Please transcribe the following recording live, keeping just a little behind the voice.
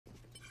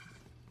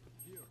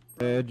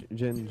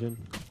Jin.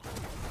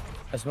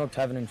 I smoked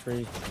heaven and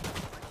tree.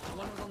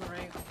 One was on the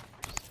right.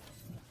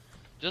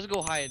 Just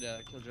go hide,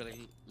 Killjoy. Like,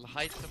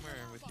 hide somewhere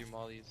with your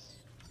mollies.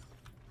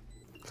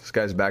 This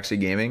guy's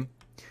backseat gaming.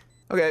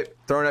 Okay,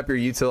 throwing up your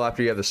util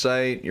after you have the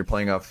site. You're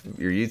playing off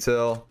your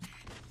util.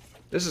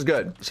 This is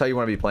good. This is how you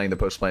want to be playing the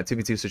post-plant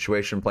 2v2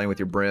 situation, playing with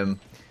your brim.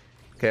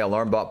 Okay,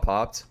 alarm bot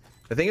popped.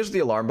 The thing is with the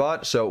alarm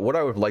bot, so what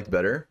I would have liked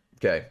better,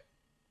 okay,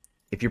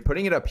 if you're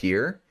putting it up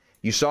here,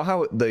 you saw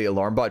how the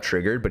alarm bot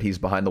triggered, but he's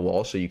behind the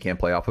wall, so you can't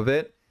play off of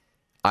it.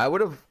 I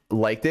would have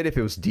liked it if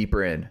it was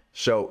deeper in.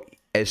 So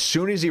as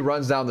soon as he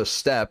runs down the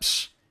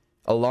steps,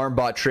 alarm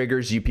bot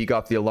triggers, you peek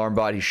off the alarm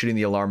bot, he's shooting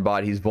the alarm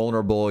bot, he's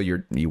vulnerable,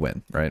 you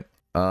win, right?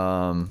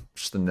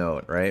 Just a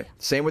note, right?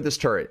 Same with this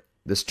turret.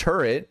 This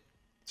turret,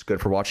 it's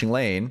good for watching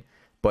lane,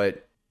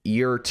 but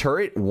your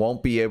turret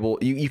won't be able,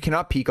 you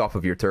cannot peek off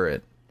of your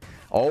turret.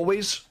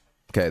 Always,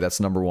 okay, that's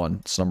number one.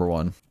 It's number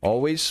one.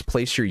 Always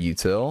place your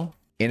util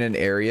in an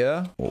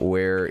area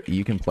where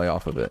you can play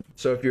off of it.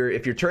 So if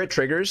your turret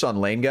triggers on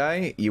lane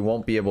guy, you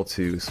won't be able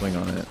to swing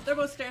on it. They're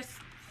both stairs.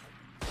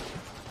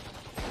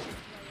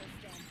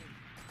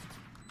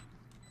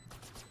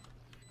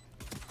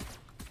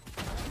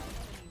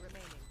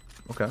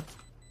 Okay.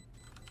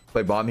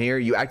 Play bomb here.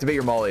 You activate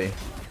your molly.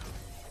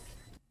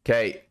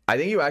 Okay, I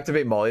think you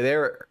activate molly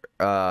there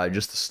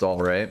just to stall,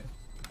 right?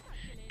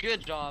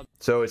 Good job.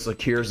 So it's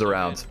like here's the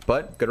round.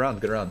 But good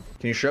round, good round.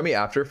 Can you show me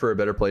after for a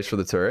better place for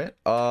the turret?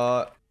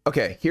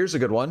 Okay, here's a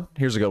good one.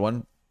 Here's a good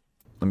one.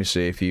 Let me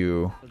see if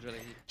you...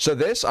 So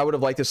this, I would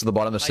have liked this at the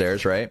bottom of the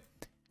stairs, right?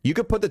 You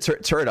could put the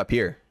turret up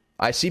here.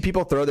 I see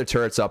people throw their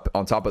turrets up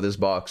on top of this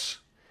box.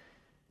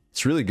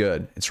 It's really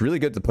good. It's really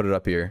good to put it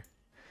up here.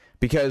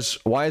 Because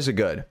why is it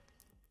good?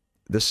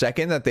 The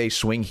second that they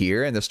swing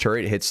here and this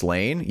turret hits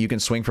lane, you can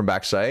swing from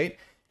backside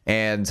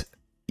and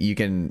you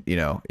can, you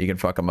know, you can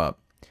fuck them up.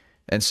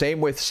 And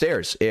same with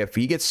stairs. If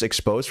he gets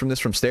exposed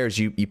from stairs,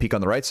 you peek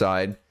on the right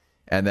side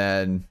and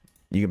then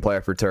you can play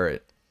off your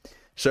turret.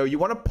 So you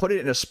want to put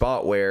it in a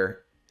spot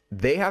where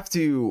they have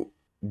to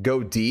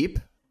go deep.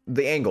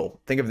 The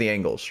angle. Think of the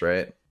angles,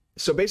 right?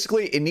 So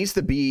basically it needs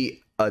to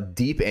be a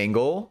deep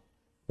angle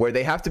where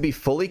they have to be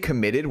fully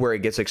committed where it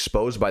gets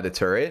exposed by the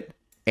turret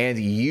and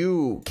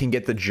you can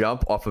get the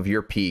jump off of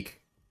your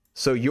peak.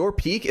 So your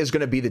peak is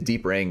going to be the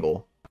deeper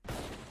angle.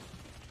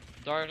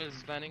 Dart is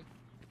spanning.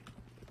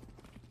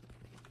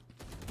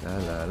 La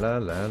la la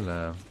la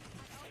la.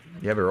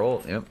 You have your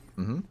ult. Yep.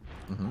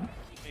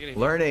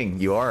 Learning.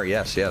 You are.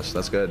 Yes, yes.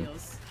 That's good.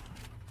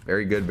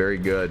 Very good. Very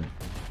good.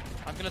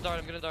 I'm gonna dart.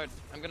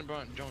 I'm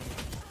gonna join.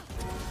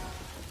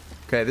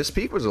 Okay, this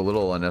peak was a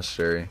little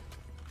unnecessary.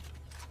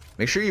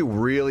 Make sure you're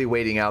really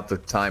waiting out the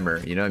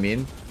timer. You know what I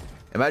mean?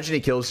 Imagine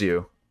he kills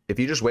you. If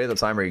you just wait the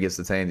timer, he gets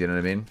detained. You know what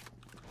I mean?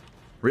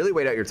 Really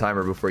wait out your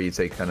timer before you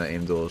take kind of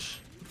aim duels.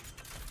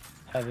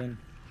 Heaven.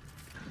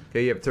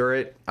 Okay, you have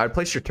turret. I'd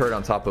place your turret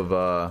on top of,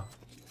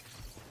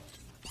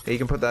 okay, you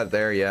can put that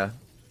there, yeah.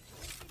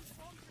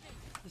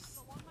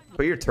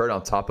 Put your turret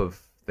on top of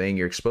thing.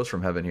 You're exposed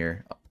from heaven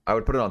here. I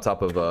would put it on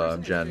top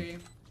of, Jen.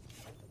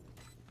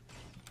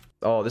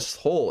 Oh, this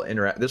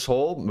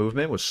whole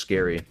movement was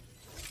scary.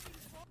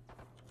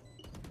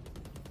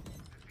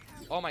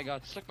 Oh my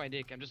god, suck my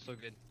dick. I'm just so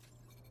good.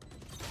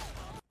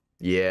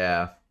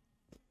 Yeah.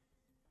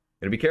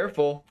 Gotta be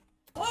careful.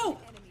 Oh!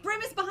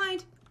 Brim is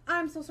behind!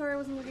 I'm so sorry, I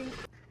wasn't looking.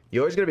 You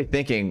always gotta be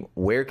thinking,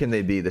 where can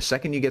they be? The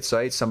second you get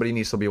sight, somebody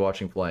needs to be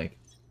watching flank.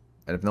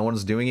 And if no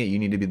one's doing it, you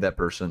need to be that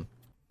person.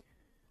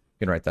 You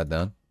can write that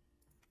down.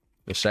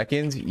 The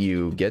second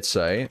you get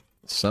sight,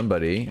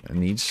 somebody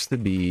needs to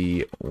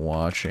be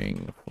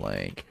watching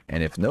flank.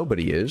 And if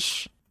nobody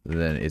is,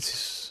 then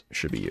it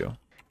should be you.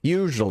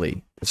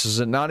 Usually. This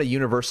is not a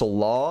universal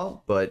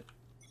law, but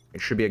it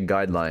should be a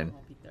guideline.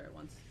 I'll peek there at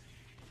once.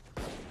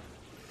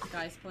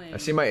 Guys playing. I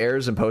see my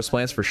errors in post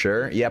plants for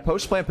sure. Yeah,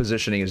 post plant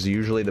positioning is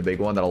usually the big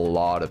one that a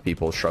lot of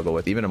people struggle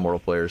with, even Immortal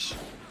players.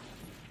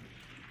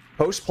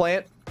 Post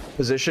plant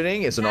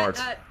positioning is an art.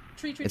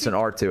 It's an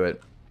art to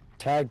it.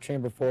 Tag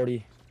chamber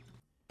 40.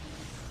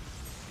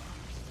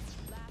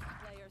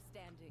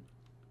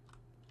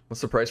 What's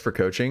the price for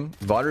coaching?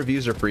 VOD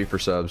reviews are free for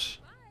subs.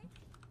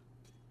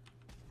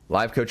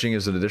 Live coaching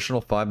is an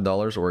additional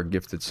 $5 or a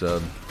gifted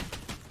sub.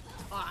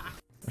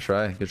 That's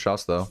right. Good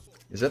shots though.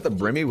 Is that the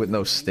Brimmy with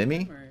no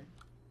stimmy?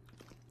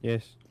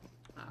 Yes.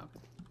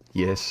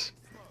 Yes.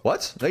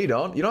 What? No, you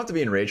don't. You don't have to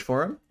be enraged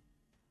for him.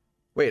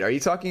 Wait, are you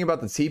talking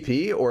about the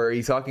TP or are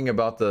you talking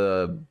about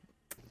the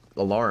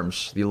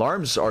alarms? The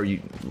alarms are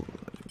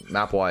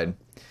map wide.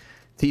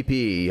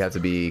 TP, you have to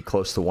be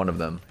close to one of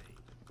them.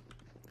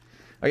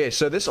 Okay,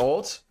 so this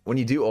ult, when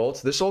you do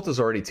ult, this ult is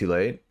already too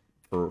late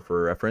for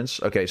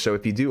reference. Okay, so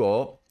if you do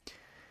ult,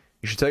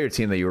 you should tell your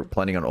team that you were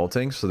planning on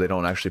ulting so they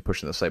don't actually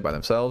push in the site by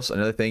themselves.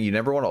 Another thing, you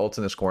never want to ult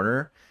in this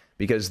corner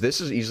because this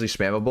is easily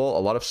spammable. A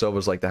lot of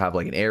Sovas like to have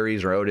like an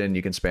Ares or Odin.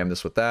 You can spam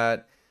this with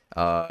that.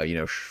 You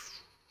know,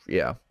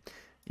 yeah.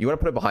 You want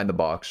to put it behind the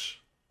box,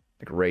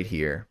 like right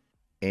here.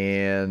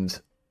 And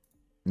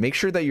make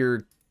sure that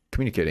you're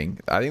communicating.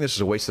 I think this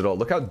is a wasted ult.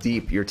 Look how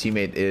deep your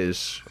teammate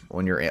is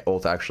when your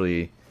ult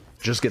actually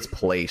just gets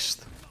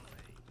placed.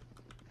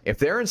 If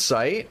they're in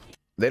sight,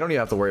 they don't even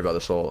have to worry about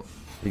this ult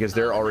because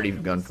they're already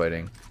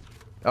gunfighting.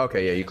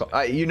 Okay,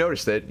 yeah, you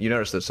noticed it. You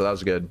noticed it, so that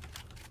was good.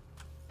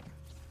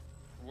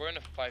 We're in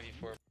a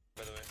 5v4,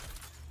 by the way.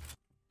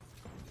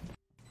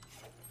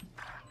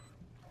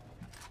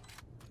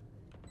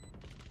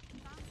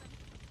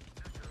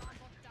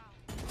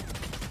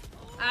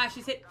 Ah,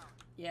 she's hit.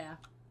 Yeah.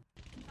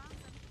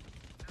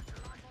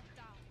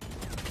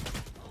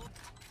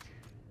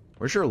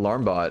 Where's your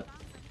alarm bot?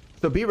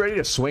 So be ready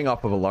to swing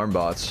off of alarm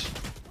bots.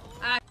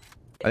 I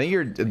think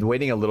you're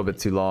waiting a little bit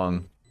too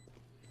long.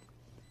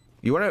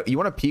 You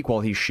wanna peek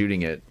while he's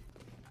shooting it.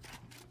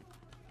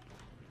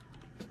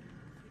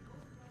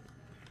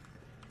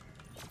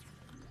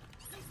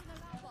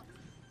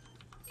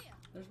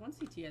 There's one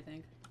CT, I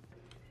think.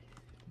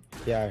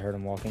 Yeah, I heard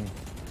him walking.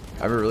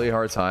 I have a really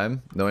hard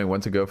time knowing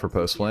when to go for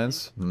post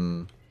plans.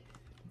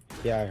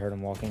 Yeah, I heard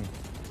him walking.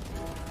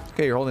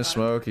 Okay, you're holding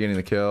smoke, you're getting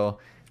the kill.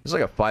 It's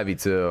like a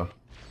 5v2.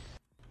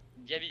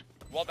 Gabby,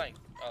 wall bang.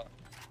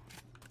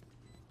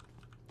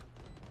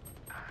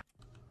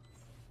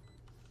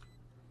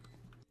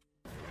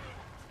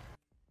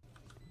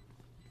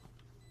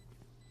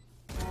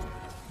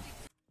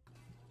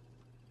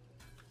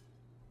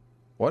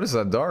 What is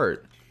that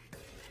dart?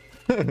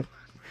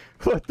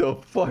 What the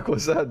fuck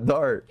was that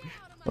dart?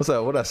 What's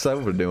that? What that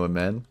Silva doing,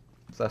 man?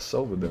 What's that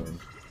Silva doing?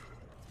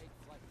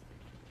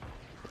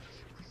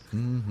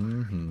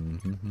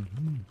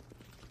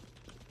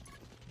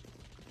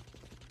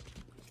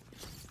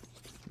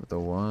 The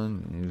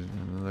one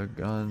using the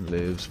gun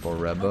lives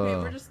forever.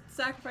 Okay, we're just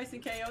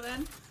sacrificing KO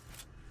then.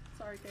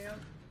 Sorry, KO.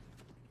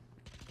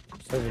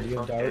 So do you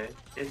have dart?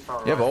 You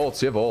have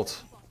ults, you have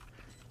ults.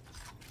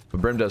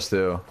 But Brim does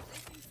too.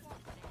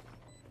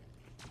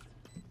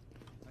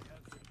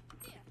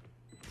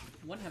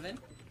 One heaven.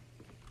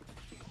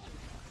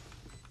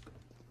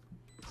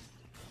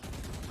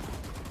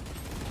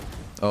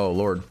 Oh,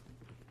 Lord.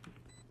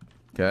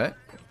 Okay.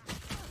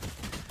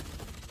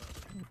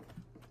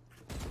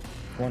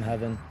 One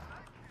heaven.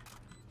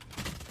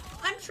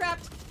 I'm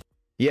trapped.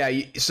 Yeah,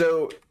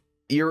 so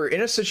you're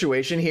in a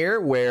situation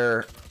here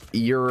where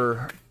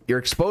you're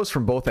exposed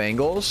from both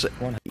angles.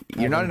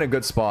 You're not in a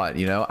good spot,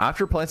 you know?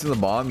 After planting the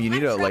bomb, you need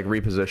to like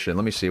reposition.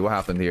 Let me see what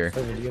happened here.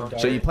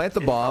 So you plant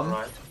the bomb,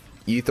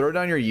 you throw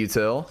down your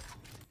util.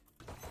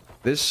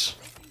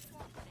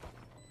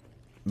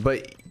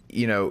 But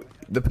you know,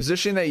 the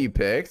position that you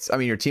picked, I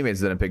mean, your teammates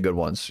didn't pick good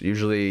ones.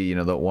 Usually, you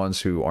know, the ones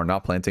who are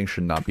not planting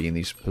should not be in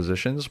these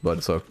positions, but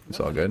it's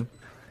all good.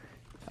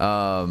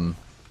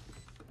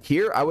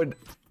 Here,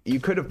 you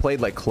could have played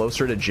like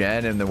closer to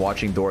Jen and then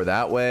watching door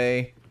that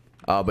way.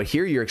 But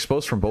here you're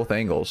exposed from both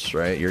angles,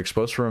 right? You're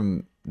exposed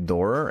from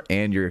door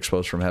and you're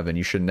exposed from heaven.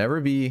 You should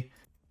never be.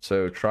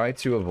 So try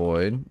to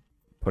avoid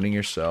putting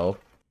yourself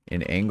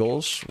in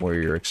angles where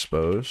you're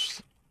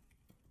exposed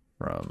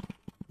from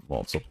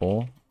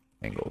multiple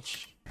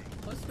angles.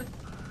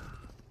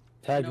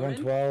 Tag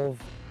 112.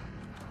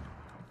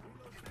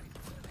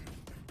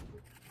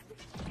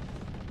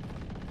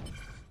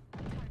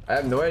 I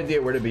have no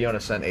idea where to be on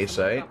Ascent A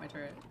site.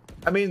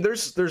 I mean,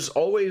 there's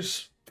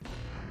always,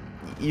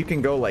 you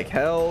can go like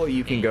hell,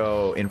 you can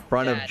go in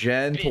front of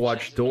Jen to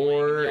watch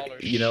door,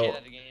 you know.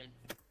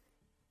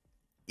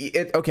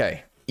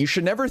 Okay, you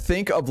should never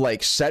think of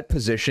like set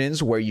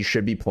positions where you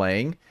should be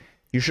playing.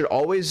 You should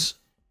always,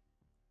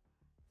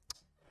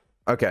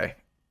 okay.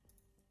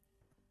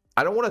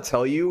 I don't want to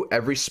tell you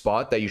every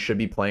spot that you should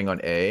be playing on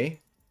A,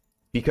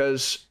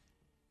 because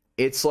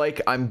it's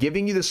like I'm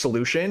giving you the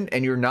solution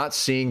and you're not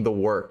seeing the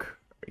work.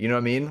 You know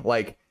what I mean?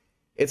 Like,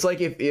 it's like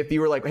if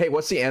you were like, hey,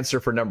 what's the answer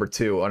for number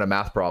 2 on a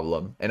math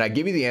problem? And I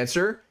give you the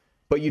answer,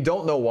 but you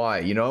don't know why,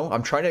 you know?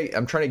 I'm trying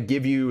to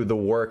give you the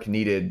work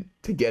needed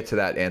to get to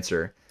that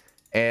answer.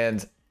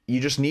 And you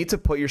just need to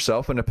put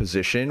yourself in a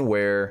position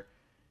where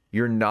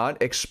you're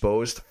not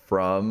exposed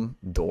from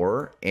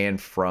door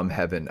and from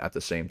heaven at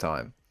the same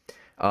time.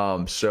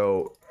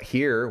 So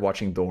here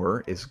watching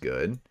door is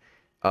good.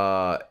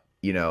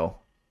 You know,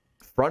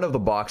 front of the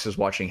box is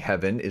watching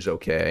heaven is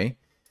okay.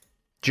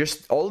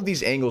 Just all of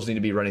these angles need to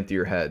be running through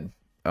your head.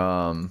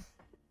 And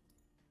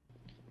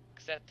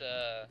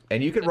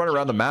you can run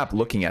around the map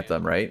looking at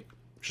them, right?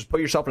 Just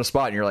put yourself in a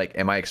spot and you're like,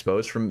 am I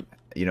exposed from,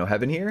 you know,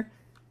 heaven here?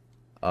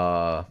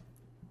 Or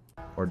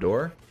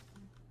door?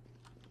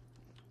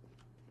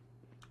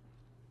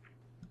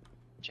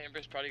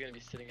 Chamber's probably gonna be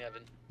sitting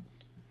heaven.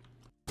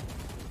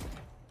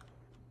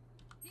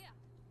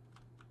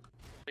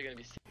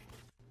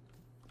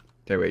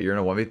 Okay, wait, you're in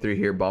a 1v3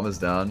 here. Bomb is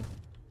down.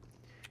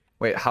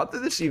 Wait, how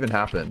did this even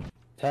happen?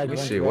 Let me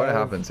see what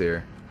happens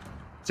here.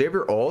 So you have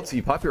your ult.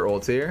 You pop your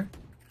ult here.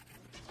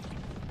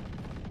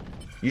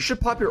 You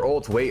should pop your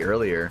ult way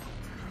earlier.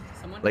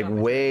 Like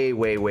way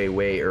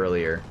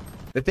earlier.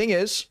 The thing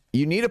is,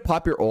 you need to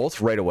pop your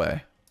ult right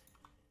away.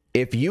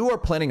 If you are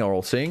planning on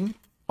ulting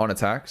on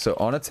attack, so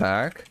on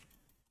attack,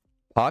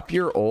 pop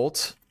your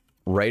ult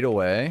right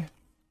away.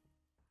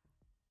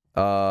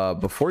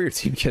 before your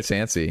team gets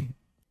antsy.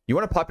 You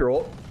want to pop your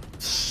ult?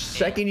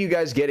 Second you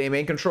guys get a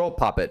main control,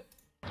 pop it.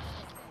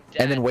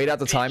 And then wait out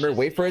the timer,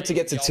 wait for it to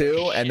get to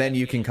 2, and then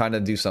you can kind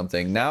of do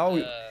something. Now...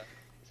 Is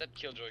that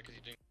Killjoy? Because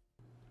you're doing...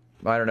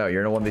 I don't know,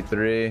 you're in a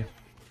 1v3.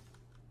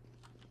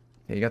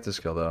 Yeah, you got this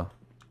kill, though.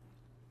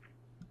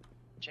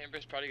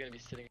 Chamber's probably going to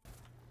be sitting...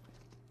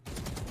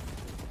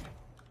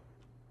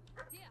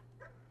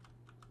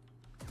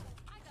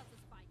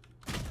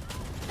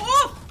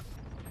 Oh!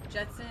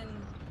 Jetson,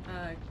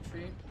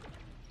 tree.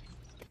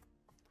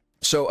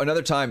 So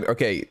another time,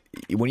 okay,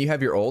 when you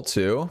have your ult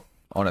too,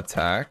 on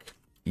attack,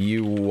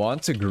 you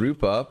want to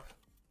group up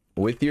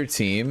with your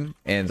team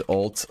and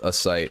ult a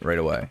site right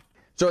away.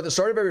 So at the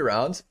start of every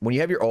round, when you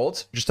have your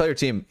ult, just tell your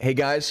team, hey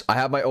guys, I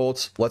have my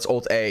ult, let's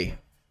ult A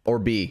or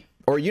B.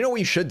 Or you know what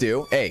you should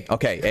do? A,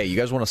 okay, hey, you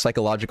guys want a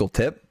psychological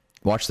tip?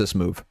 Watch this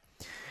move.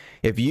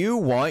 If you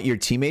want your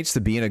teammates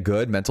to be in a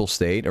good mental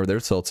state or they're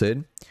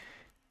tilted,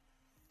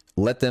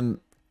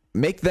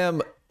 make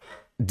them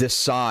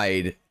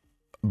decide,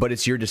 but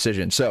it's your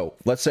decision. So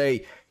let's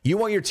say you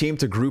want your team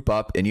to group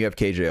up and you have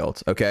KJ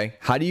ult, okay?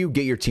 How do you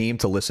get your team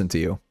to listen to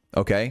you,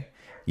 okay?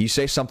 You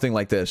say something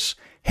like this.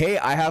 Hey,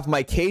 I have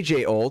my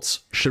KJ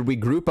ults. Should we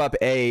group up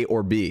A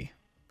or B?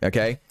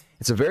 Okay?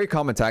 It's a very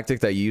common tactic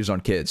that you use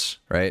on kids,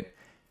 right?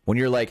 When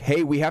you're like,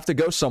 hey, we have to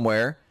go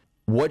somewhere.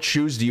 What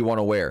shoes do you want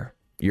to wear?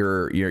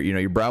 Your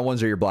brown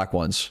ones or your black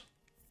ones?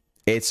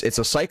 It's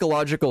a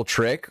psychological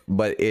trick,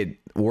 but it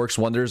works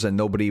wonders and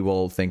nobody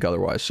will think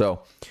otherwise.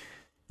 So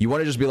you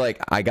want to just be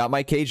like, I got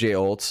my KJ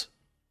ult.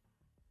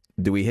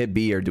 Do we hit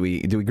B or do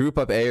we group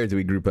up A or do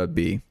we group up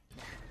B?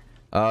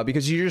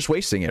 Because you're just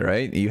wasting it,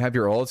 right? You have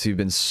your ults, you've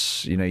been,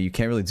 you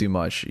can't really do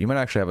much. You might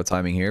actually have a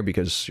timing here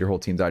because your whole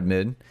team died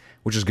mid,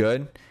 which is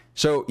good.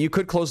 So you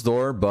could close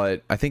door,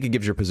 but I think it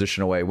gives your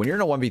position away. When you're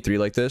in a 1v3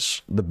 like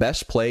this, the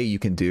best play you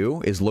can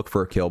do is look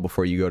for a kill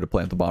before you go to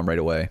plant the bomb right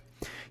away.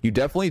 You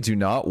definitely do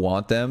not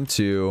want them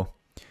to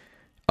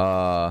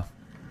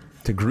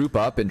group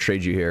up and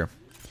trade you here.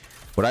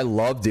 What I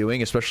love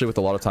doing, especially with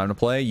a lot of time to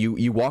play,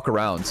 you walk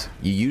around.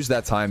 You use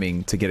that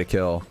timing to get a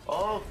kill.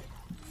 Oh.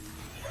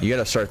 You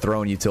gotta start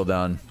throwing util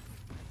down.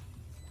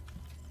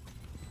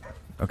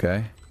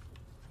 Okay.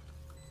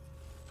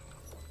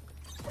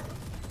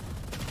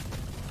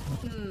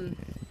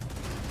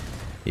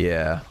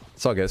 Yeah.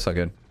 It's all good, it's all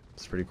good.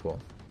 It's pretty cool.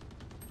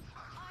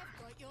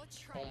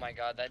 Oh my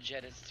god, that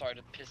jet is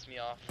starting to piss me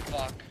off.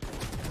 Fuck.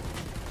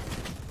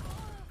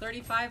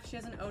 35, she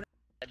has an O.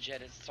 That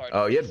jet is starting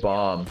Oh, to you piss had me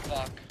off. bomb.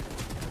 Fuck.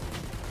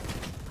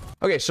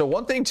 Okay, so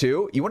one thing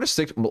too, you want to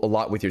stick a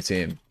lot with your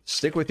team.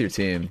 Stick with your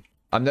team.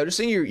 I'm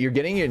noticing you're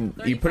getting in,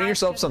 you're putting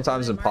yourself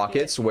sometimes in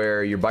pockets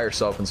where you're by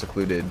yourself and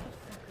secluded,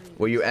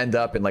 where you end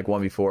up in like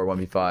 1v4 or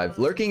 1v5.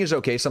 Lurking is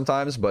okay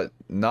sometimes, but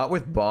not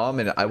with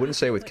bomb, and I wouldn't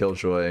say with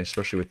Killjoy,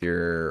 especially with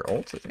your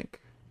ult, I think.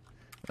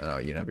 Oh,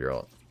 you don't have your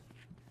ult.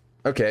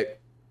 Okay,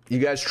 you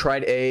guys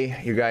tried A,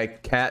 your guy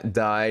Cat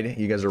died,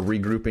 you guys are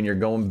regrouping, you're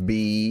going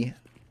B.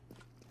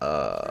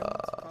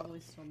 Probably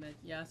still mid.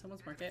 Yeah,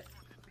 someone's market.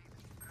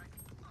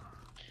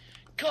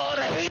 God,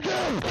 I hate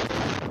them!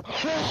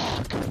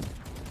 Fuck!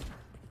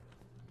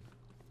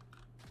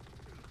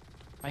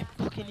 My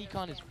fucking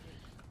econ is...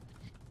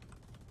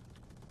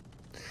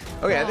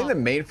 Okay, I think the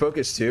main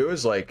focus too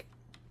is like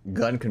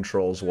gun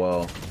control as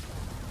well.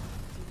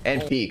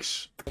 And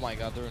peaks. Oh my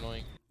god, they're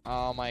annoying.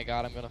 Oh my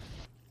god, I'm gonna...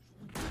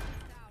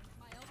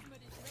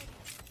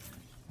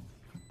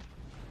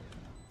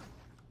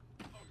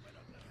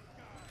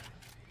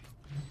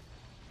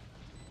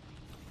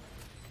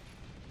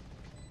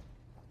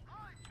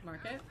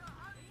 Market.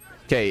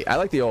 Okay, I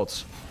like the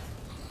ults.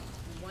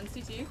 1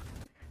 CT.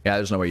 Yeah,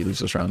 there's no way you lose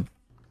this round.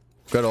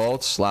 Good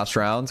ults, last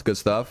round, good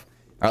stuff.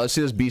 All right, let's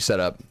see this B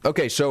setup.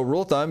 Okay, so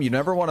rule of thumb, you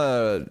never want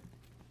to...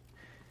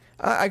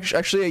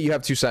 actually, you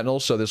have 2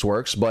 sentinels, so this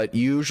works, but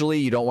usually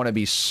you don't want to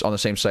be on the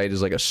same site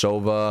as like a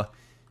Sova.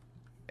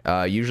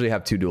 Usually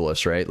have 2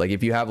 duelists, right? Like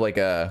if you have like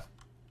a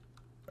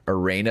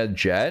Reyna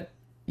jet,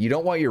 you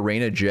don't want your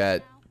Reyna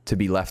jet to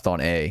be left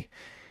on A.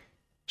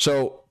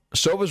 So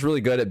Sova's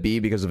really good at B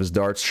because of his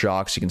darts,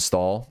 shocks, you can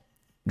stall.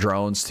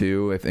 Drones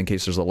too, if in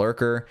case there's a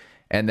lurker.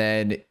 And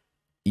then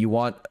you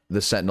want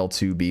the sentinel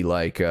to be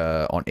like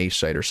on A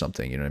site or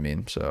something, you know what I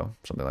mean? So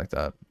something like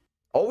that.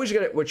 Always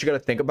what you gotta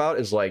think about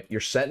is like your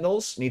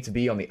sentinels need to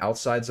be on the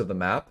outsides of the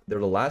map. They're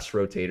the last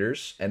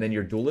rotators, and then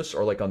your duelists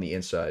are like on the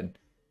inside.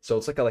 So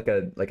it's like a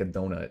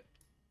donut.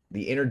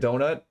 The inner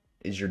donut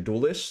is your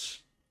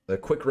duelists. The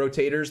quick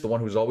rotators, the one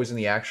who's always in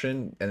the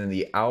action, and then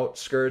the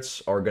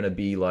outskirts are gonna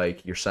be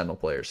like your sentinel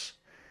players.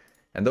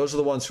 And those are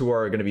the ones who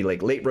are gonna be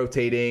like late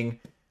rotating,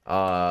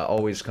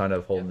 always kind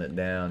of holding it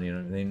down, you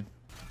know what I mean?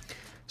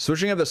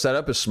 Switching up the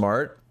setup is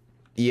smart,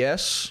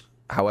 yes.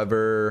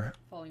 However,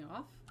 Falling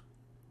off.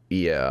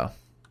 yeah.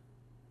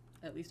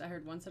 At least I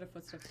heard one set of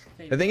footsteps.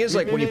 The thing is,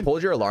 like, when you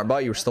pulled your alarm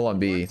bot, you were still on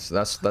B. So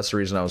that's the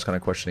reason I was kind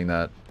of questioning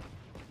that.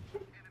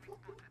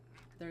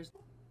 There's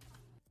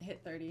hit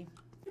 30.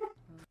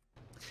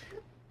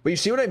 But you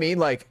see what I mean?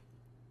 Like,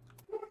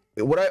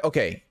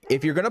 okay,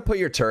 if you're gonna put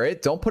your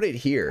turret, don't put it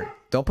here.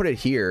 Don't put it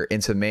here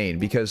into main,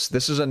 because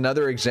this is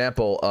another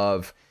example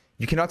of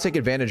you cannot take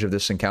advantage of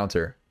this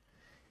encounter.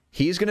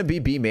 He's going to be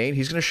B main.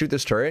 He's going to shoot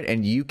this turret,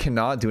 and you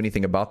cannot do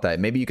anything about that.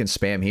 Maybe you can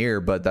spam here,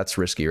 but that's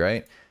risky,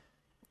 right?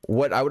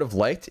 What I would have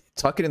liked,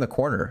 tuck it in the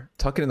corner.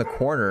 Tuck it in the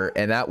corner,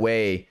 and that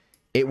way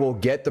it will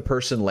get the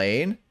person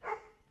lane,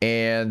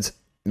 and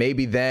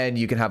maybe then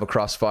you can have a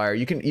crossfire.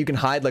 You can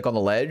hide like on the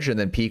ledge and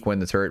then peek when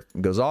the turret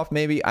goes off,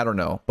 maybe. I don't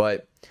know.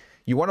 But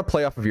you want to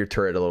play off of your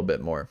turret a little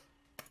bit more.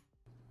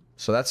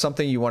 So that's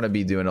something you want to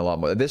be doing a lot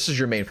more. This is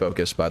your main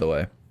focus, by the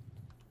way.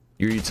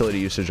 Your utility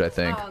usage, I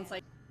think.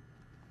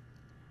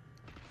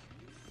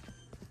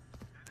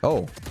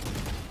 Oh,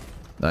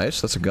 nice.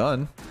 That's a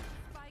gun.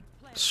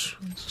 This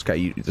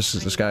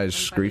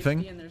guy's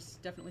griefing. And there's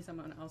definitely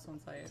someone else on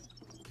site.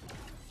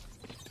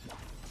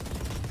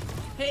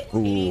 Hit.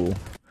 Ooh,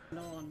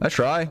 nice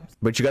try,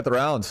 but you got the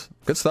round.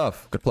 Good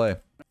stuff. Good play.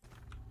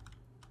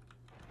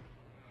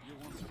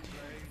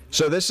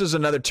 So this is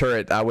another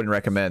turret I wouldn't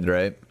recommend,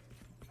 right?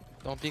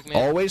 Don't peek me.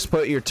 Always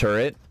put your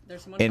turret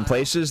in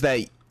places that,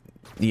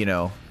 you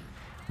know,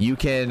 you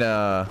can,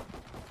 oh,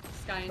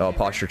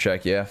 posture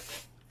check, yeah.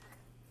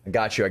 I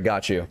got you, I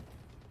got you.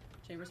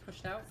 Chambers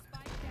pushed out.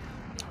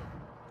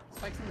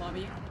 Spikes in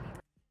lobby.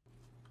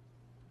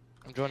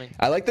 I'm joining.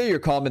 I like that you're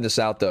calming this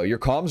out, though. Your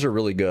comms are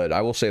really good.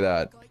 I will say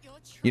that.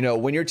 You know,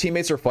 when your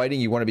teammates are fighting,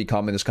 you want to be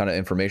calming this kind of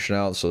information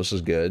out, so this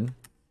is good.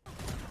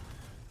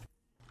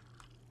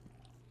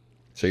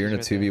 So you're in a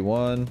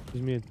 2v1.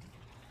 He's mid.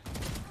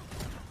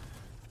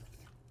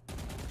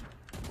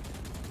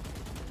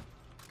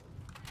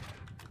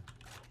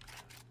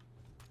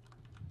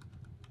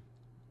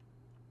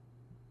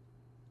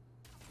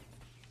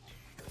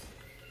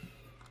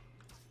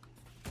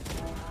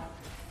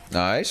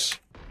 Nice.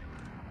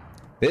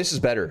 This is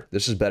better.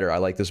 This is better. I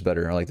like this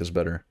better. I like this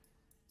better.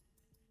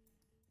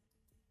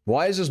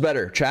 Why is this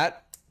better?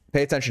 Chat,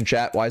 pay attention,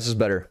 chat. Why is this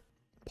better?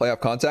 Play off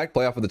contact.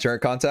 Play off with the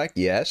turret contact.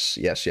 Yes.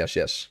 Yes, yes,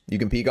 yes. You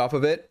can peek off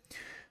of it.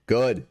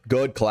 Good.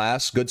 Good,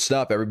 class. Good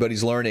stuff.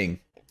 Everybody's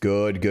learning.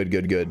 Good, good,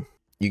 good, good.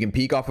 You can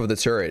peek off of the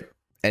turret.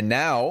 And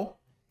now,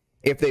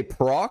 if they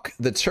proc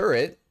the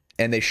turret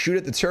and they shoot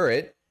at the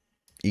turret,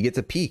 you get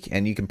to peek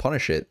and you can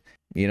punish it.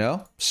 You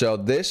know? So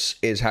this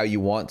is how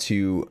you want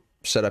to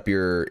set up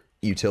your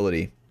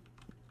utility.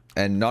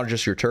 And not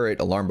just your turret,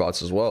 alarm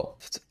bots as well.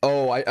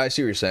 Oh, I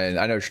see what you're saying.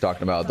 I know what you're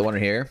talking about. The one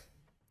here.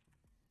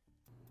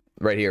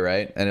 Right here,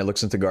 right? And it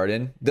looks into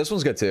garden. This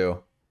one's good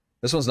too.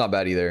 This one's not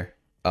bad either.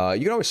 You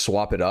can always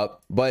swap it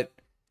up. But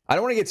I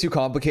don't want to get too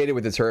complicated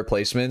with the turret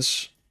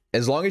placements.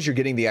 As long as you're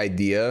getting the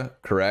idea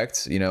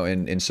correct, you know,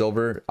 in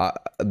silver,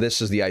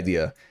 this is the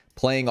idea.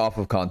 Playing off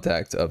of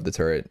contact of the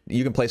turret.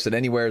 You can place it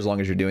anywhere as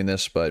long as you're doing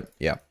this, but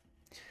yeah.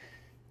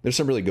 There's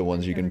some really good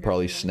ones you can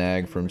probably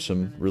snag from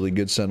some really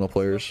good Sentinel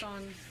players.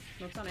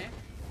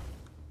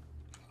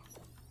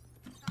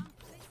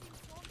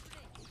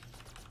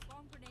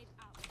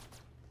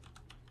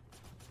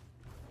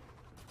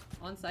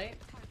 On site.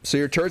 So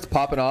your turret's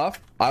popping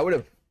off. I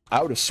would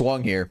have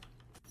swung here.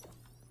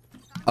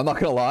 I'm not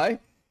gonna lie.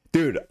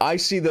 Dude, I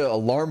see the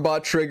alarm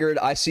bot triggered.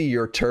 I see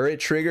your turret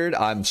triggered.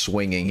 I'm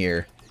swinging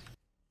here.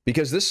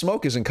 Because this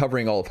smoke isn't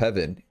covering all of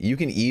heaven. You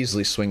can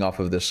easily swing off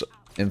of this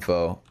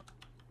info.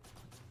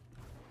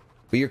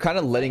 But you're kind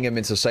of letting him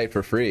into sight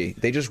for free.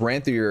 They just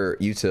ran through your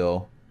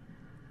util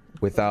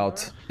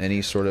without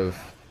any sort of...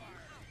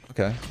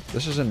 Okay,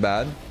 this isn't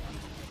bad.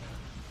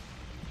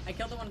 I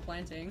killed the one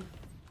planting.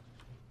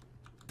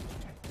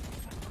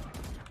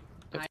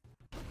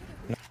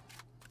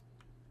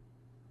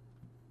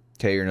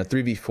 Okay, you're in a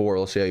 3v4.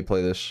 Let's see how you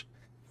play this.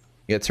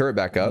 You get turret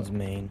back up.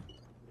 Main.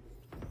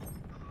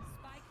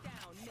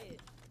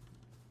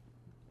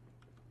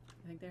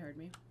 I think they heard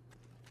me.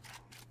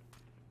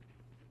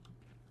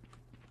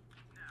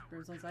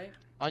 Brim's on site.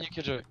 On you,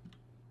 Killjoy.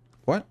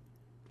 What?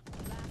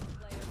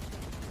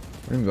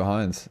 What are you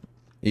behind?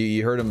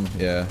 You heard him,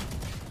 yeah.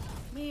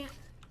 Man.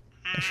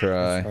 Nice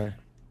try.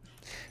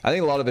 I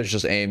think a lot of it's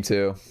just aim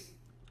too.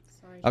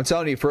 Sorry. I'm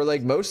telling you, for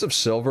like most of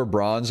silver,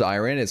 bronze,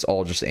 iron, it's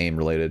all just aim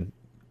related.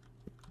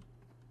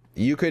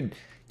 You can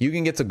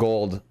get to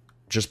gold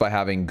just by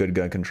having good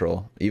gun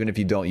control, even if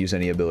you don't use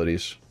any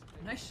abilities.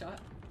 Nice shot.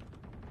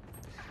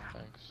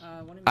 Thanks.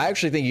 I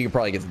actually think you could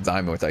probably get to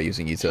diamond without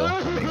using util,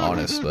 if I'm being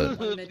honest, but...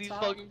 Please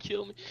fucking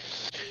kill me.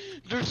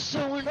 They're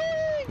so annoying.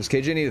 Does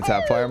KJ need to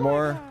tap fire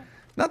more?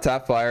 Not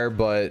tap fire,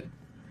 but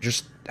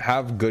just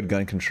have good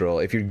gun control.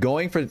 If you're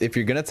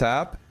gonna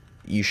tap,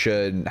 you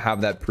should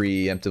have that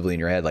preemptively in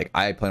your head. Like,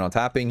 I plan on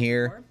tapping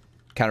here.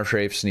 Counter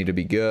strafes need to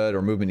be good,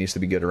 or movement needs to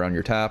be good around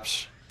your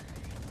taps.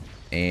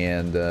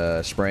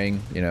 And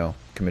spraying, you know,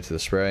 commit to the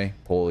spray,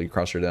 pull your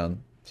crosshair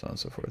down, so on and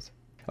so forth.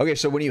 Okay,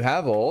 so when you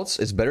have ults,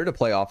 it's better to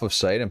play off of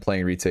sight and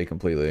playing retake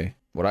completely.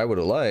 What I would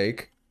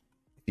like,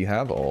 if you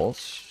have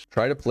ults,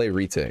 try to play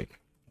retake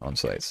on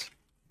sites.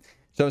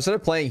 So instead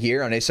of playing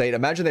here on A site,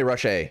 imagine they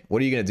rush A.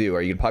 What are you going to do?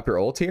 Are you going to pop your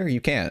ult here?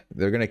 You can't.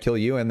 They're going to kill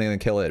you and then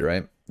kill it,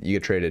 right? You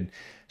get traded.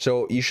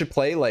 So you should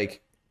play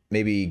like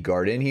maybe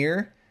garden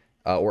here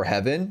or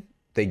heaven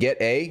They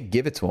get A,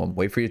 give it to them.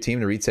 Wait for your team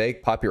to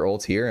retake, pop your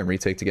ult here, and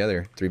retake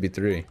together. 3v3.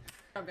 Good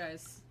job,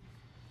 guys.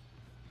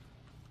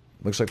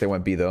 Looks like they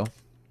went B, though.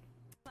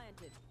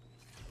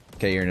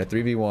 Okay, you're in a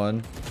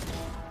 3v1.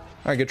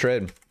 Alright, good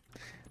trade.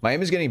 My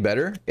aim is getting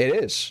better. It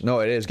is. No,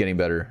 it is getting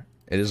better.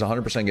 It is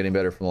 100% getting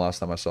better from the last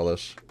time I saw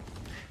this.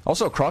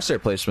 Also,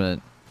 crosshair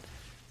placement.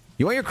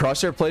 You want your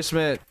crosshair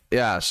placement?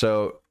 Yeah,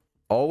 so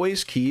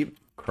always keep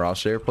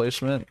crosshair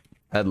placement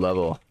at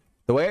level.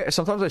 The way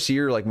sometimes I see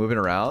you're like moving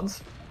around,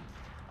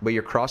 but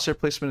your crosshair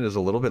placement is a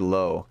little bit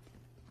low.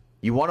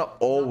 You want to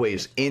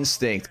always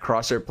instinct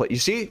crosshair play. You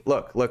see?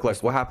 Look.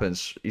 What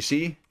happens? You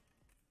see?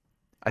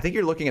 I think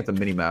you're looking at the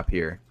minimap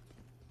here.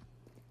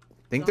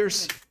 I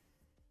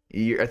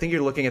think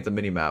you're looking at the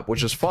minimap,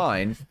 which is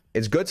fine.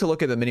 It's good to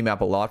look at the minimap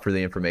a lot for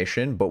the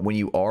information, but when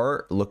you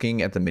are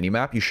looking at the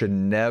minimap, you should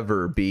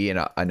never be in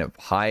a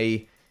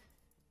high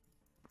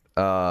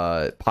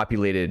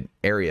populated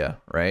area,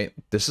 right?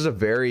 This is a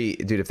very...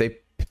 Dude, if they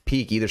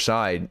peek either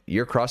side,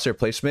 your crosshair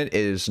placement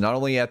is not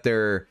only at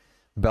their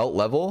belt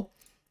level,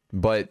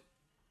 but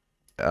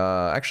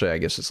actually, I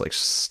guess it's like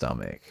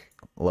stomach,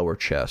 lower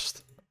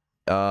chest.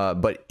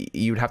 But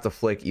you'd have to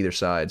flick either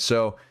side.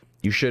 So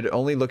you should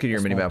only look at your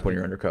minimap when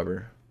you're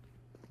undercover.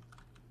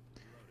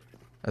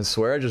 I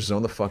swear I just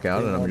zone the fuck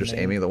out and I'm just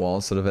aiming at the wall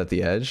instead of at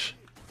the edge.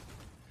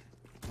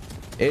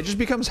 It just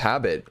becomes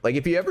habit. Like,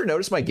 if you ever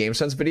notice my game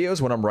sense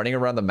videos when I'm running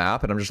around the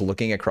map and I'm just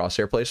looking at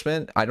crosshair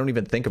placement, I don't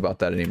even think about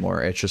that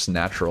anymore. It's just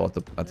natural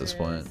at this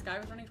point. Sky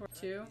was running for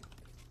 2.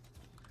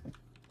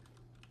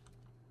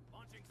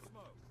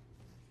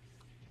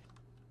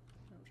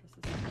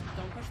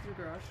 Don't push through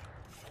garage.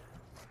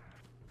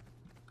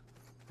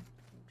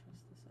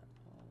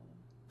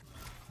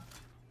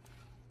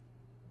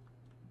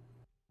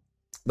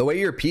 The way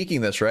you're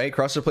peeking this, right?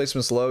 Crosshair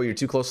placement's low, you're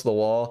too close to the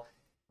wall.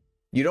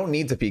 You don't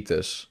need to peek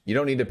this. You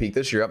don't need to peek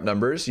this. You're up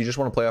numbers. You just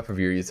want to play off of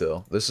your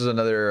util. This is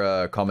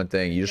another common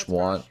thing. You just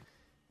want...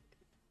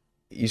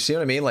 You see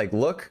what I mean? Like,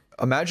 look.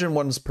 Imagine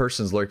one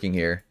person's lurking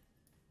here.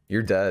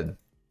 You're dead.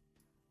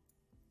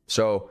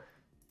 So,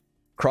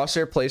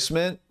 crosshair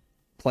placement,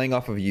 playing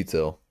off of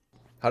util.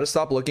 How to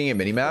stop looking at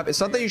minimap? It's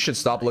not that you should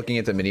stop looking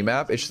at the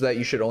minimap. It's just that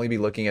you should only be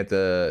looking at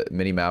the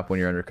minimap when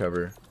you're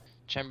undercover.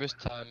 Chambers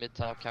top, mid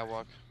top,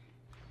 catwalk.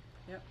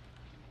 Yep.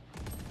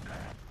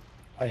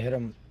 I hit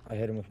him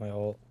with my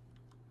ult.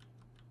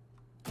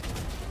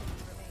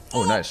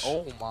 Oh, nice.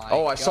 Oh my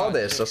Oh, I saw God,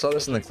 this. I saw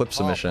this in the clip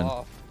submission.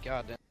 God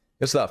damn.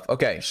 Good stuff.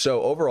 Okay,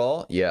 so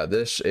overall, yeah,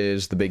 this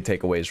is the big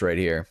takeaways right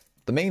here.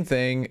 The main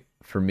thing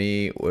for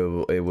me,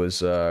 it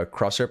was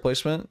crosshair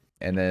placement,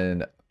 and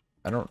then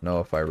I don't know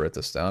if I wrote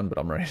this down, but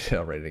I'll write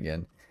it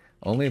again.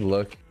 Only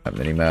look at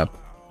minimap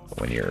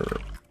when you're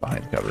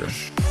behind cover.